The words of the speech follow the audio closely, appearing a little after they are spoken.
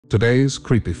Today's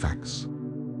creepy facts.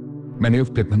 Many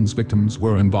of Pittman's victims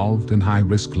were involved in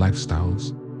high-risk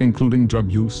lifestyles, including drug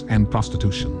use and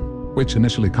prostitution, which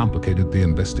initially complicated the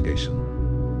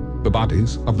investigation. The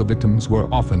bodies of the victims were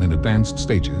often in advanced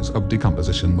stages of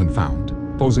decomposition when found,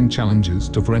 posing challenges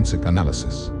to forensic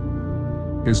analysis.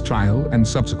 His trial and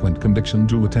subsequent conviction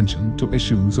drew attention to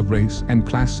issues of race and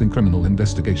class in criminal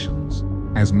investigations,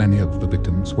 as many of the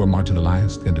victims were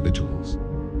marginalized individuals.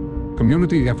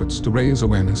 Community efforts to raise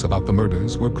awareness about the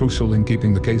murders were crucial in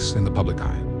keeping the case in the public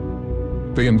eye.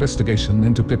 The investigation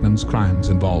into Pittman's crimes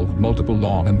involved multiple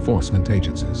law enforcement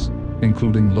agencies,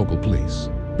 including local police,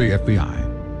 the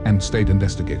FBI, and state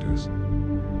investigators.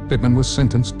 Pittman was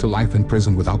sentenced to life in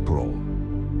prison without parole.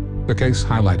 The case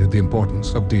highlighted the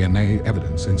importance of DNA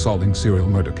evidence in solving serial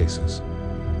murder cases.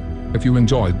 If you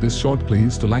enjoyed this short,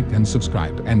 please to like and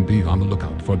subscribe and be on the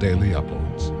lookout for daily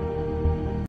uploads.